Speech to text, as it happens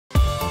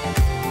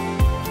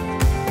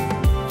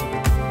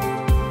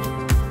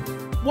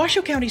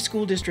Washoe County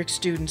School District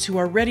students who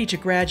are ready to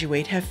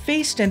graduate have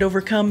faced and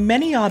overcome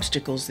many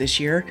obstacles this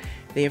year.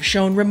 They have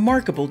shown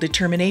remarkable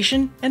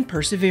determination and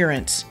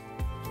perseverance.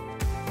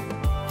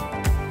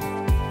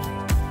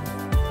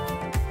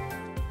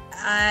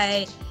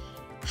 I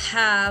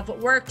have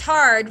worked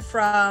hard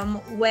from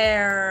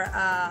where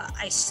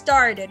I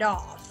started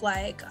off.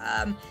 I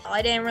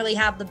didn't really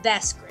have the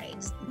best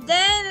grades.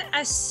 Then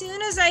as soon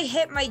as I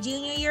hit my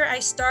junior year, I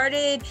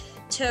started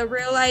to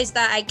realize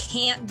that I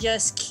can't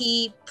just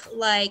keep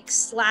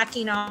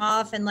slacking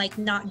off and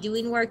not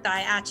doing work, that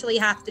I actually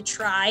have to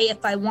try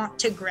if I want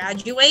to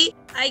graduate.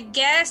 I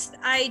guess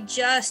I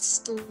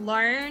just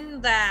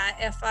learned that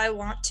if I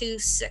want to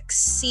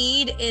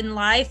succeed in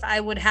life, I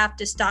would have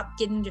to stop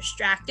getting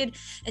distracted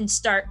and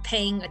start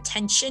paying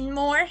attention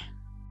more.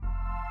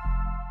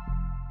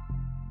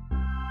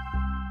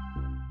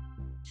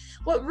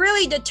 What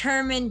really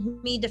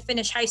determined me to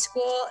finish high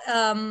school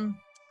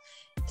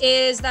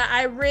is that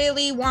I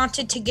really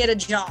wanted to get a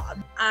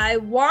job. I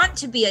want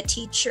to be a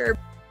teacher.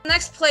 The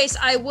next place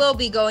I will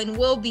be going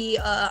will be,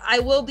 I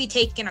will be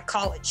taking a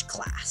college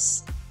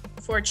class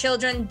for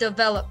children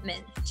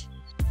development.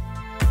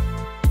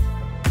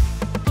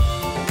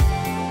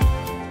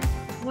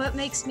 What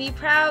makes me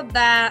proud?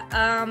 That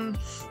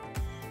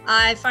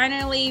I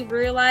finally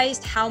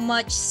realized how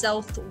much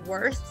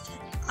self-worth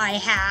I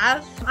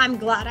have. I'm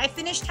glad I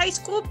finished high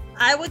school.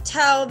 I would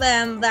tell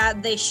them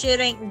that they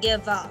shouldn't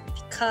give up,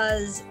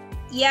 because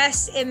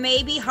yes, it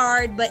may be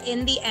hard, but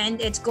in the end,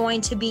 it's going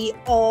to be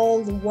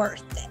all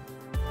worth it.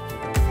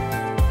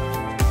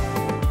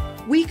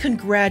 We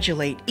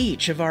congratulate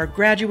each of our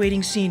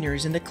graduating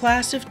seniors in the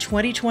class of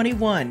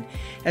 2021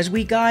 as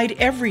we guide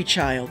every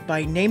child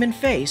by name and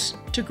face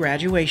to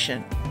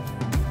graduation.